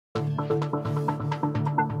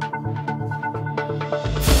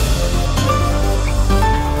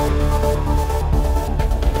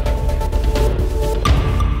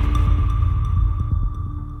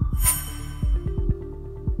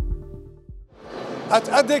At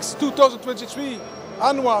ADEX 2023,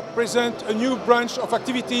 Hanwha presents a new branch of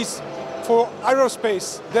activities for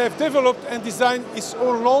aerospace. They have developed and designed its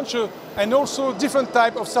own launcher and also different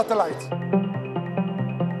type of satellites.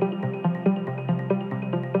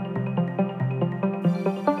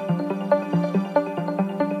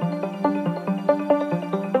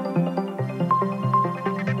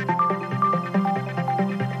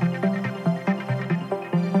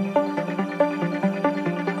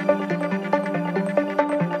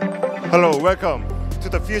 Hello, welcome to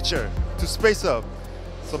the future, to Space Up.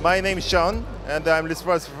 So my name is Sean, and I'm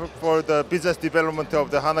responsible for the business development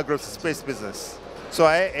of the Hanwha Group's space business. So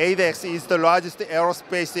ADEX is the largest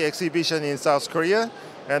aerospace exhibition in South Korea,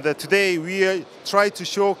 and today we try to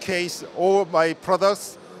showcase all my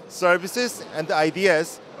products, services, and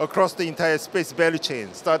ideas across the entire space value chain,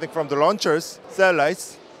 starting from the launchers,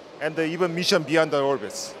 satellites, and even mission beyond the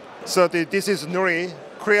orbits. So this is Nuri,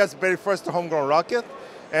 Korea's very first homegrown rocket,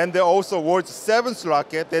 and also world's 7th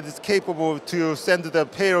rocket that is capable to send the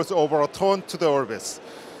payloads over a ton to the orbits.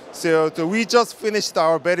 So we just finished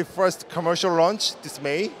our very first commercial launch this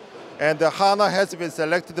May, and Hanwha has been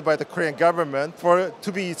selected by the Korean government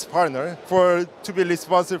to be its partner, to be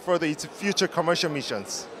responsible for its future commercial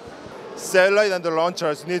missions. Satellite and the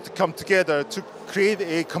launchers need to come together to create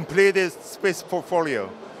a completed space portfolio.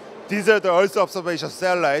 These are the Earth observation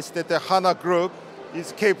satellites that the Hanwha Group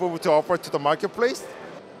is capable to offer to the marketplace.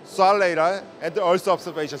 Solar radar and the Earth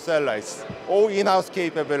observation satellites, all in-house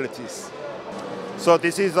capabilities. So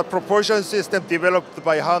this is a propulsion system developed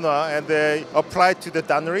by Hanwha and applied to the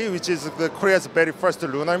Nuri, which is Korea's very first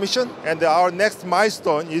lunar mission. And our next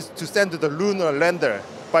milestone is to send the lunar lander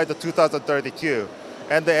by the 2032.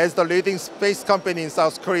 And as the leading space company in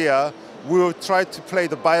South Korea, we will try to play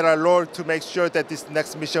the vital role to make sure that this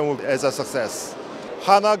next mission will be a success.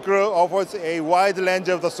 Hanwha Group offers a wide range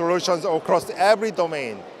of the solutions across every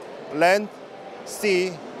domain: land,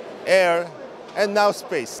 sea, air, and now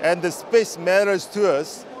space. And the space matters to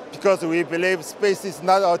us because we believe space is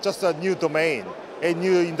not just a new domain, a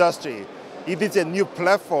new industry. It is a new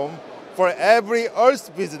platform for every Earth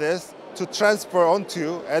business to transfer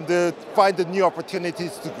onto and find the new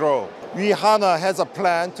opportunities to grow. Hanwha has a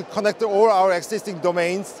plan to connect all our existing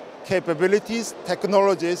domains, capabilities,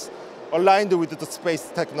 technologies aligned with the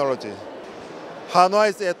space technology. Hanwha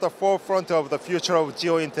is at the forefront of the future of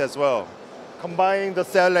GeoInt as well. Combining the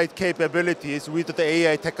satellite capabilities with the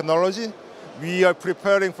AI technology, we are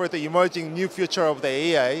preparing for the emerging new future of the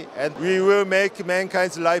AI, and we will make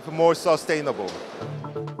mankind's life more sustainable.